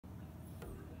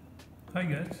Hi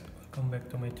guys, welcome back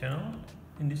to my channel.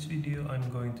 In this video I'm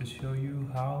going to show you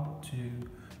how to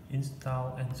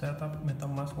install and set up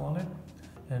Metamask wallet,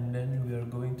 and then we are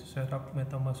going to set up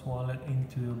Metamask wallet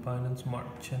into Binance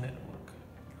Smart Chain network.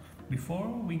 Before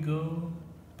we go,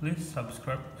 please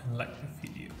subscribe and like the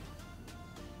video.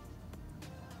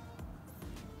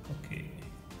 Okay,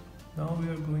 now we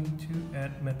are going to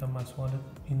add Metamask wallet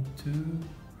into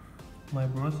my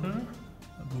browser,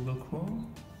 Google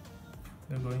Chrome.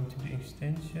 We're going to the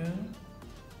extension,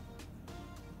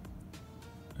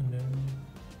 and then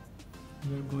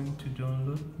we're going to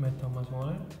download Metamask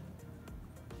wallet.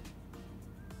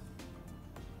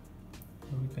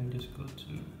 So we can just go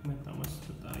to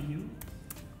metamask.io.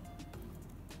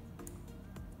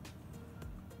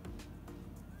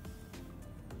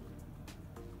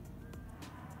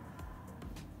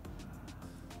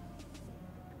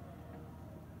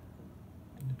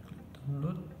 And click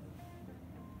download.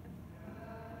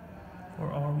 For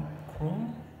our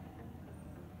Chrome,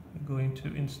 we're going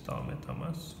to install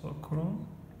Metamask for Chrome,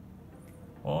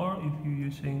 or if you're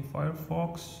using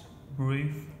Firefox,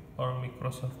 Brave, or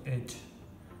Microsoft Edge,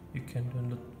 you can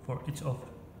download for each of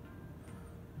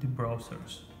the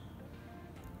browsers.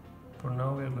 For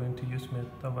now, we are going to use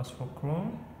Metamask for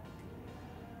Chrome.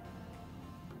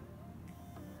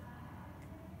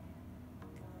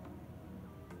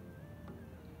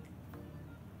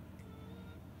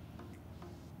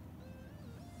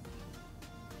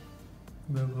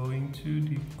 We're going to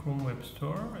the Chrome Web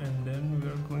Store, and then we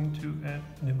are going to add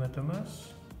the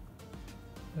Metamask.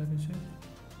 That is it.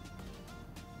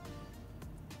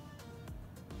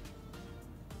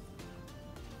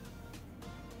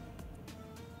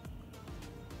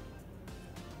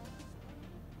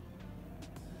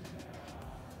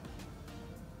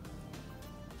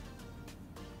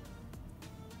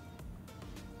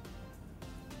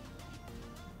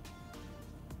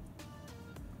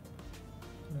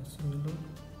 Let's reload.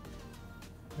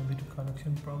 Maybe the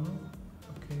connection problem.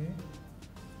 Okay.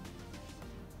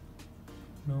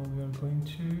 Now we are going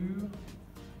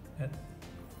to add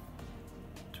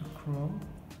to Chrome.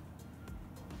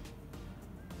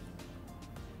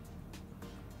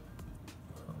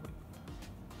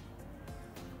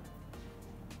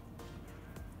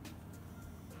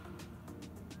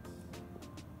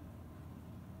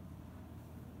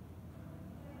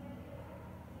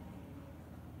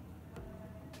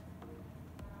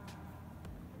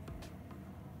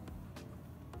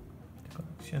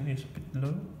 Connection is a bit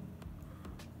low,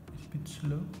 it's a bit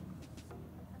slow.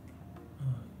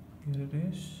 Here it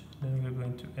is. Then we're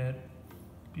going to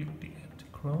click the add to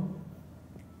Chrome.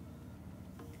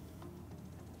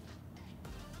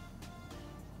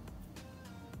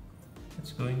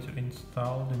 It's going to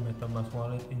install the Metamask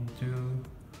wallet into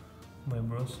my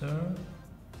browser,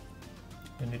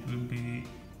 and it will be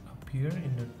appear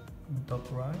in the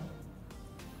top right.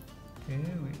 Okay,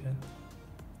 we add.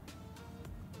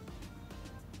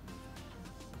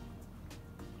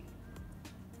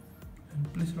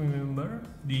 Please remember,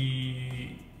 the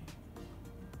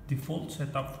default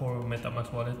setup for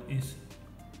Metamask wallet is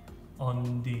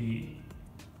on the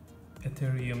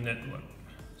Ethereum network.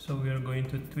 So we are going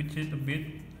to tweak it a bit,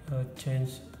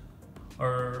 change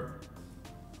or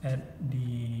add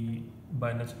the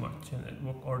Binance Smart Chain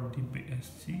network, or the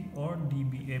bsc or the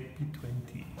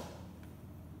bsc.mytokenpocket.vip.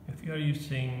 If you are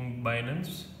using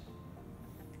Binance,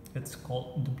 it's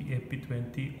called the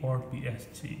bsc.mytokenpocket or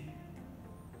bsc.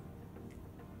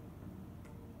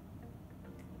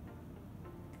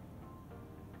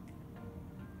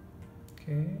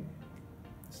 Okay,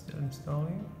 still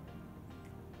installing.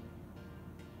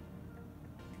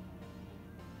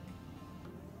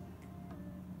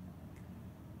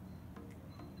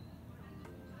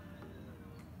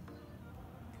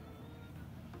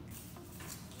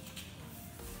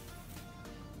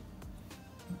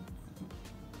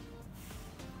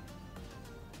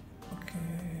 Okay,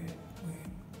 wait.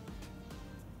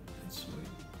 Let's wait.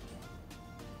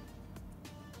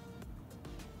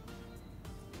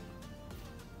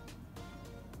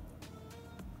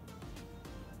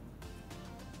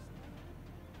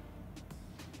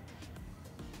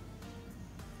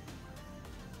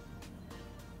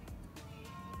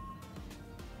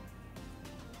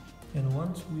 And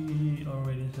once we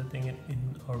already setting it in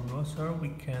our browser, we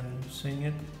can sync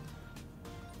it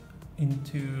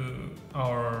into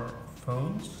our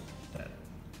phones, that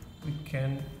we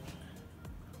can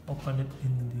open it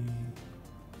in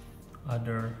the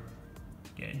other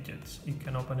gadgets. You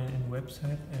can open it in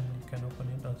website, and you can open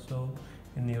it also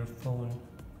in your phone.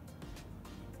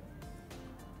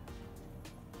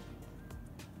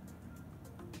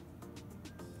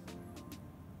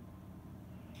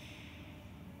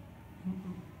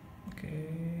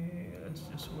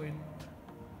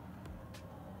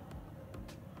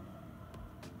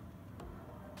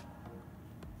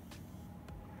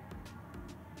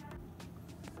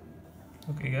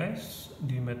 Okay guys,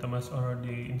 the MetaMask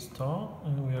already installed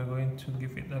and we are going to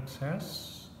give it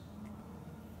access,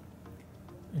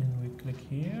 and we click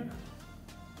here,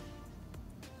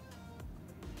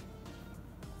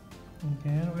 and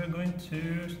then we are going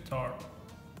to start.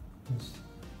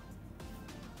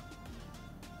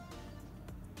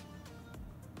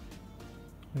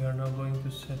 We are now going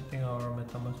to setting our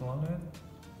MetaMask wallet.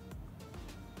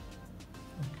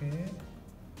 Okay,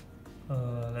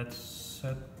 let's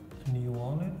set a new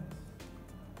wallet.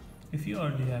 If you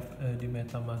already have the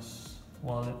MetaMask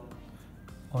wallet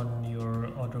on your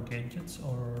other gadgets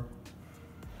or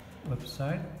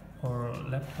website or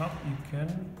laptop, you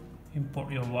can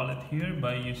import your wallet here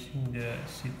by using the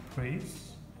seed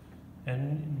phrase,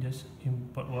 and just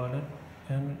import wallet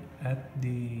and add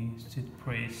the seed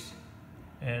phrase.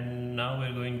 And now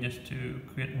we're going just to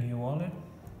create new wallet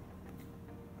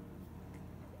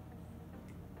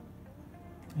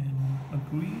and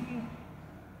agree,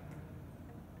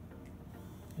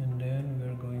 and then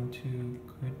we're going to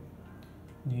create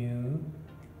new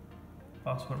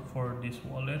password for this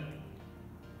wallet.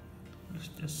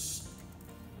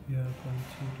 We are going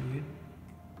to do it.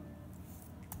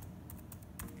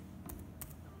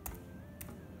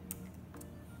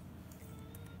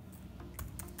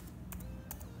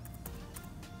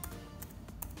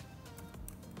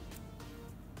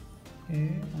 Okay,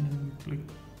 and then we click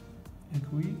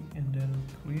agree and then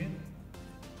create.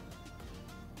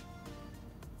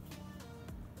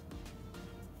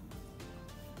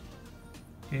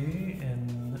 Okay,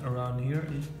 and around here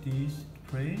is this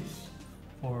phrase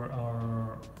for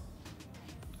our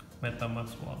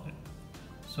MetaMask wallet.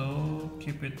 So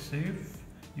keep it safe.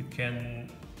 You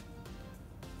can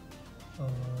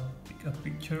pick a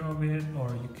picture of it, or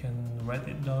you can write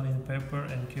it down in paper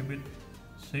and keep it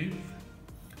safe,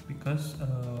 because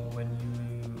when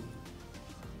you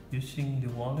using the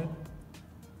wallet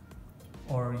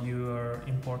or you are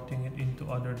importing it into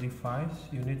other device,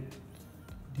 you need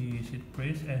the seed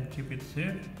phrase and keep it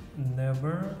safe.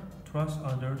 Never trust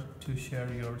others to share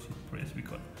your seed phrase,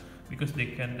 because they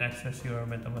can access your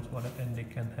MetaMask wallet and they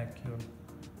can hack your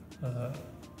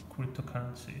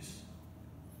cryptocurrencies.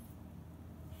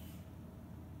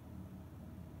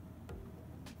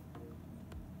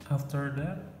 After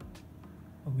that,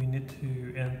 we need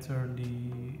to enter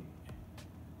the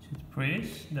seed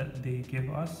phrase that they gave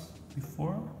us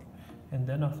before, and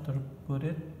then after put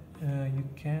it, you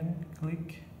can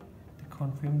click the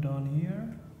confirm down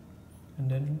here, and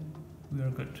then we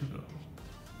are good to go.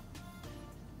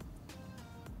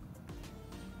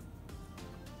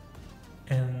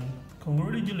 And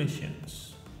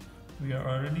congratulations, we are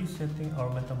already setting our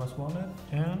MetaMask wallet,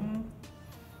 and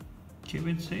keep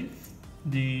it safe.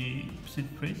 The seed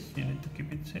phrase, you need to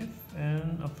keep it safe,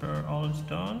 and after all is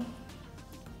done,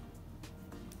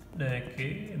 the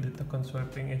token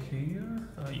swapping is here.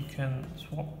 You can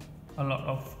swap a lot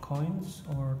of coins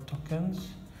or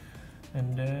tokens,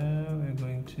 and then we're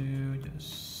going to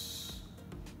just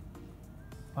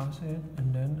pass it,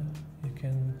 and then you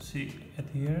can see at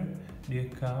here the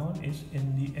account is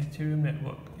in the Ethereum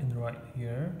network, in right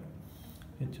here,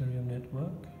 Ethereum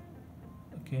network.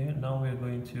 Okay, now we're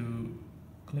going to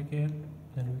click it,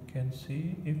 and we can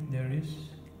see if there is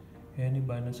any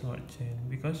Binance Smart Chain,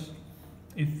 because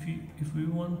if we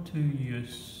want to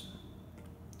use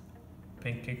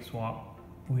PancakeSwap,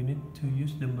 we need to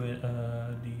use the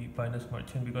Binance Smart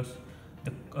Chain, because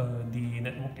the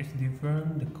network is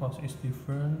different, the cost is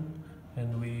different,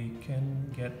 and we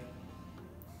can get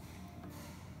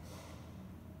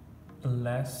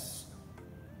less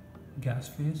gas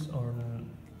fees or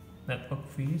network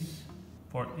fees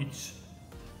for each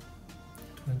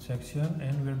transaction.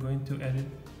 And we're going to edit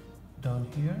down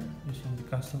here using the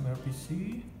custom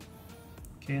RPC.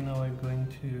 Okay, now I'm going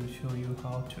to show you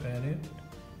how to edit.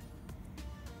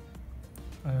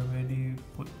 I already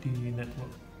put the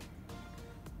network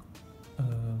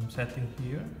setting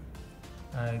here.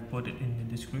 I put it in the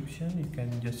description. You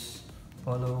can just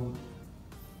follow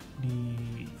the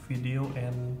video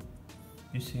and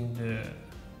using the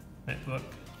network.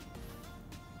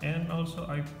 And also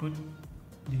I put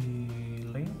the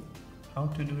link how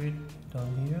to do it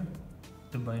down here,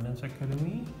 the Binance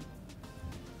Academy.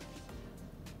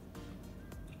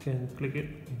 You can click it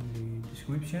in the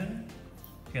description.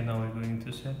 Okay, now we're going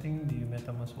to setting the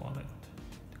MetaMask wallet,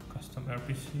 the custom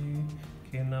RPC.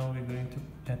 Okay, now we're going to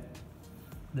add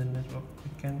the network.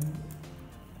 We can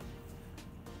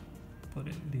put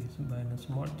it this Binance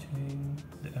Smart Chain,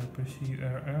 the RPC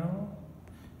URL.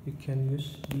 You can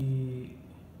use the,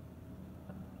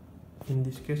 in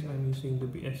this case I'm using the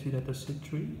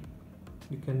bsc.mytokenpocket.vip.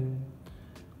 You can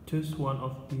choose one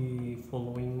of the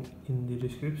following in the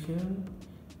description,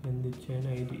 and the chain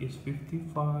ID is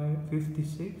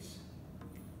 56.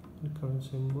 The current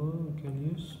symbol we can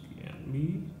use BNB,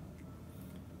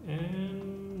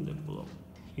 and the block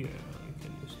here you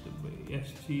can use the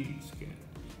bsc scan.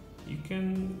 You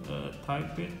can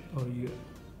type it or you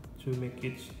to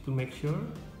make sure,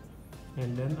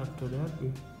 and then after that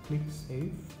we click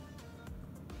save.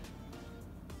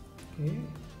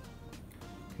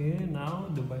 Okay, now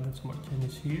the Binance Smart Chain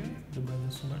is here, the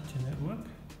Binance Smart Chain network.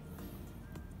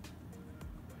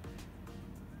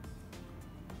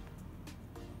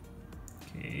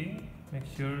 Okay, make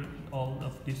sure all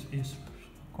of this is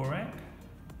correct,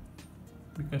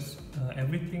 because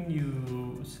everything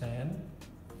you send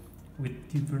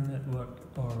with different network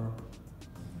or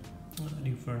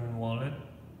different wallet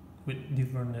with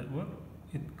different network,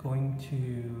 it's going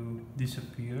to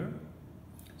disappear.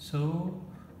 So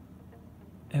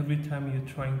every time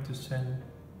you're trying to send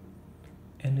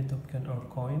any token or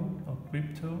coin or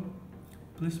crypto,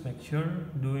 please make sure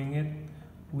doing it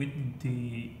with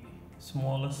the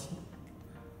smallest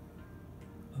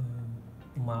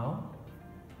amount.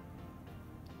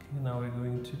 Okay, now we're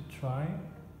going to try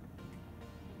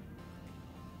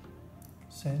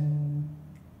send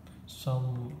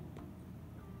some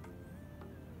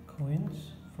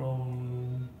coins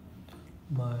from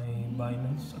my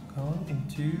Binance account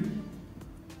into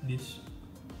this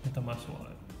Metamask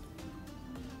wallet.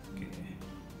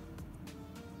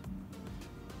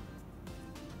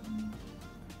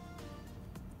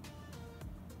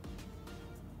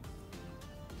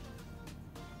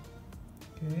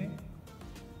 Okay,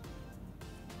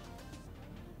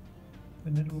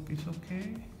 the network is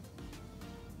okay.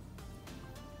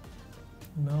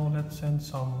 Now let's send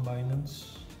some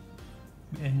Binance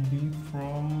BNB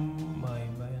from my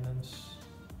Binance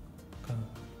account.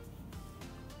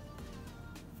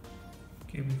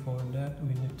 Okay, before that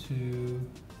we need to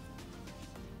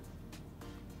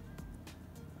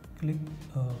click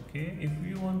okay. If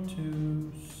you want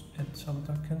to add some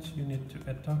tokens, you need to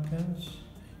add tokens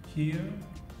here,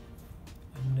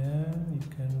 and then you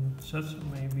can search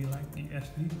maybe like the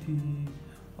SDT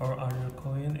or other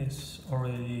coin is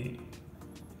already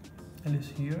at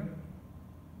least here,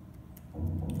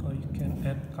 or you can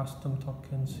add custom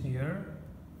tokens here.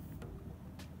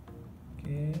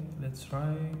 Okay, let's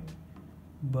try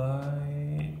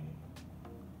by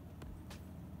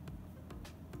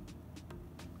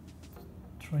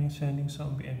trying sending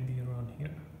some BNB around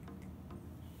here.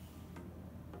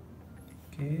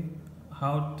 Okay,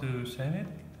 how to send it?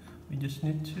 We just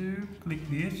need to click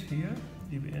this here,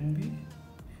 the BNB,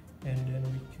 and then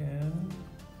we can,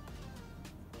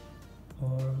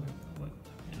 or wait a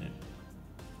minute.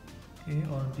 Okay,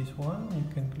 or this one, you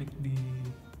can click the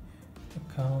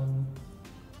account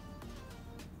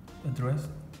address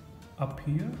up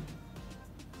here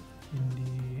in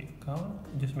the account.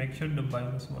 Just make sure the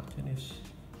Binance Smart Chain is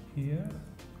here,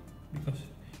 because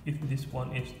if this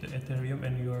one is the Ethereum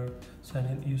and you're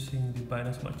sending using the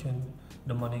Binance Smart Chain,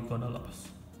 the money gonna lost.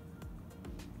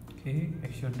 Okay,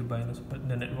 make sure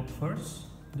the network first,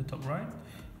 the top right,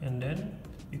 and then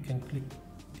you can click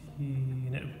the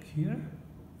network here,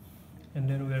 and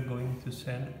then we are going to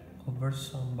send over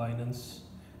some Binance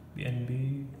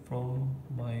BNB from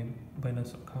my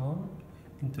Binance account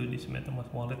into this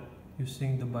Metamask wallet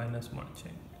using the Binance Smart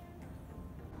Chain.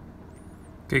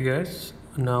 Okay guys,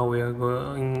 now we are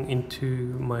going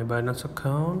into my Binance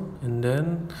account, and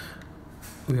then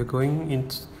we are going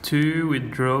to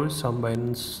withdraw some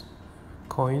Binance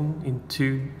coin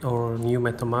into our new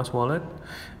Metamask wallet,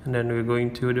 and then we're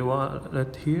going to the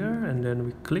wallet here, and then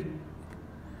we click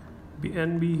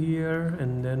BNB here,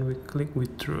 and then we click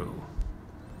withdraw.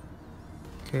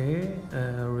 Okay,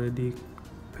 I already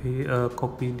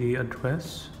copy the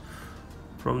address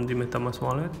from the Metamask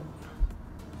wallet,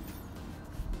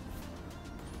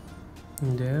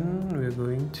 and then we're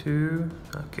going to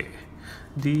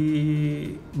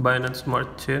the Binance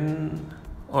Smart Chain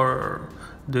or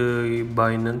the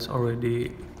Binance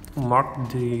already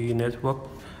marked the network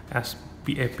as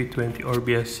BIP20 or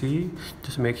BSC.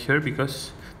 Just make sure,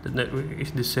 because the network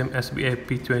is the same as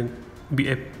BIP2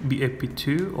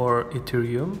 or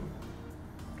Ethereum.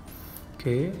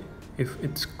 Okay, if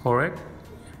it's correct,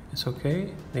 it's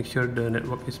okay. Make sure the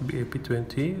network is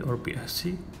BIP20 or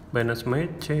BSC, Binance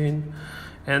Smart Chain,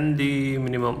 and the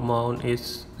minimum amount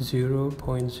is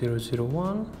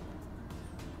 0.001,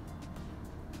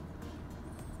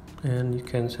 and you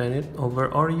can send it over,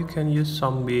 or you can use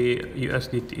some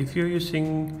USDT. If you're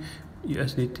using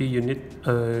USDT, you need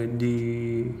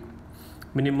the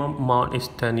minimum amount is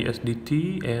 10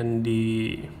 USDT, and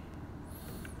the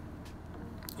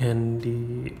and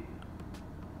the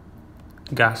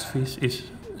gas fees is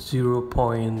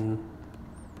 0.2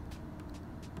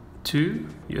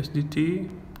 USDT.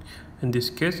 In this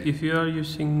case, if you are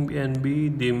using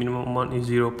BNB, the minimum amount is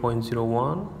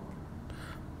 0.01.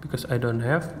 Because I don't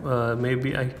have,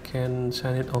 maybe I can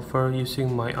send it over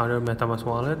using my other MetaMask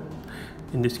wallet.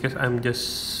 In this case, I'm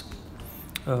just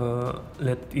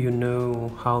let you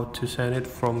know how to send it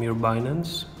from your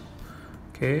Binance.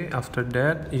 Okay, after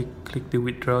that you click the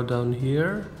withdraw down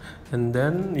here, and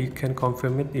then you can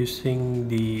confirm it using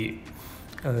the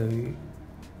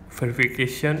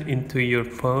verification into your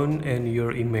phone and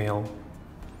your email.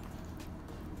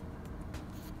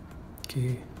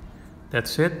 Okay,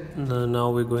 that's it. Now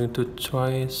we're going to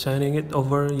try sending it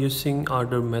over using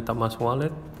other MetaMask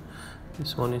wallet.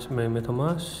 This one is my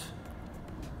Metamask.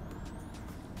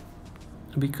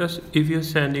 Because if you're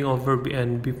sending over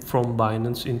BNB from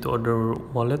Binance into other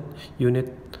wallet, you need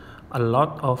a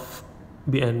lot of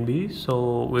BNB.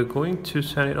 So we're going to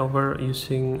send it over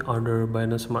using other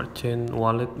Binance Smart Chain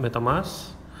wallet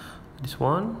Metamask. This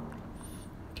one.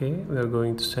 Okay, we are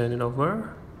going to send it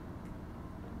over.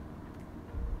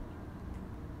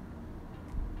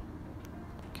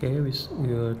 Okay,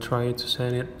 we'll try to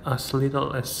send it as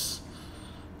little as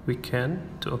we can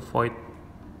to avoid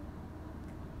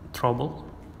trouble.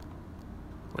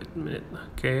 Wait a minute.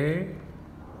 Okay,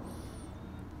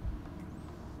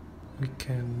 we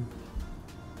can.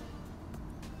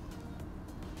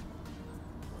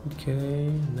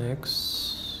 Okay,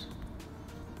 next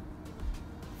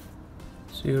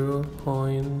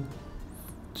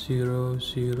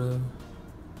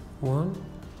 0.001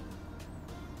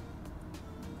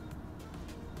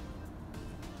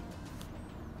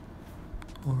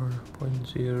 or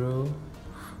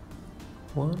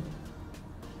 0.01.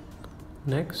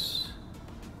 Next.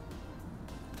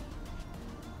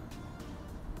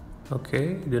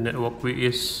 Okay, the network fee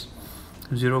is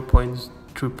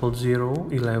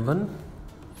 0.00011.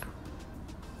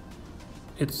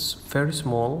 It's very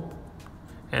small,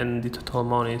 and the total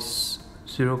amount is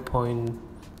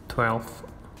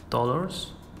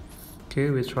 $0.12. Okay,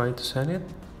 we try to send it.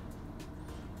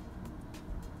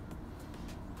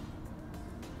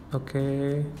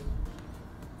 Okay,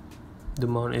 the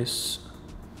amount is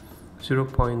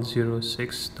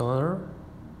 $0.06.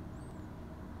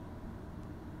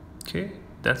 Okay,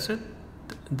 that's it.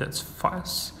 That's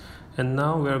fast. And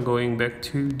now we are going back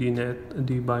to the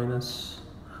Binance,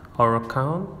 our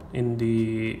account in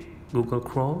the Google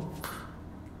Chrome.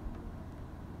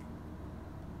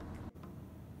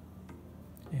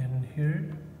 And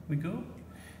here we go.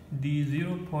 The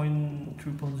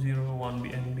 0.0001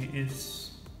 BNB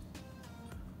is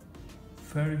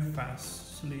very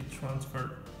fastly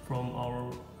transferred from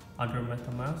our other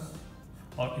MetaMask,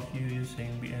 or if you're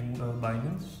using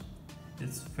Binance,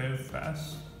 it's very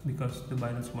fast because the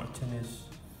Binance Smart Chain is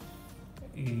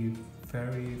a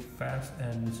very fast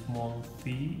and small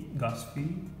fee, gas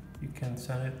fee. You can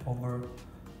send it over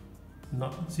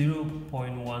not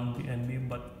 0.1 BNB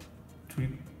but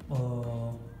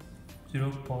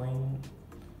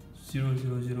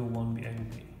 0.0001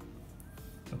 BNB.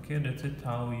 Okay, that's it.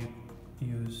 How you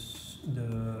use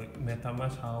the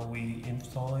MetaMask, how we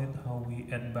install it, how we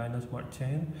add Binance Smart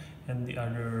Chain, and the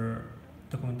other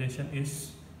documentation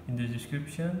is in the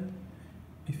description.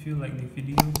 If you like the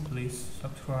video, please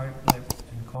subscribe, like,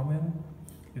 and comment.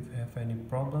 If you have any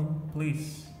problem,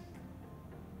 please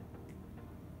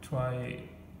try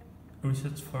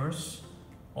research first.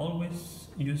 Always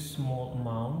use small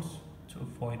amounts to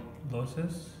avoid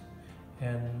losses,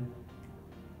 and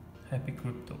happy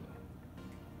crypto.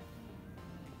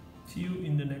 See you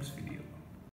in the next video.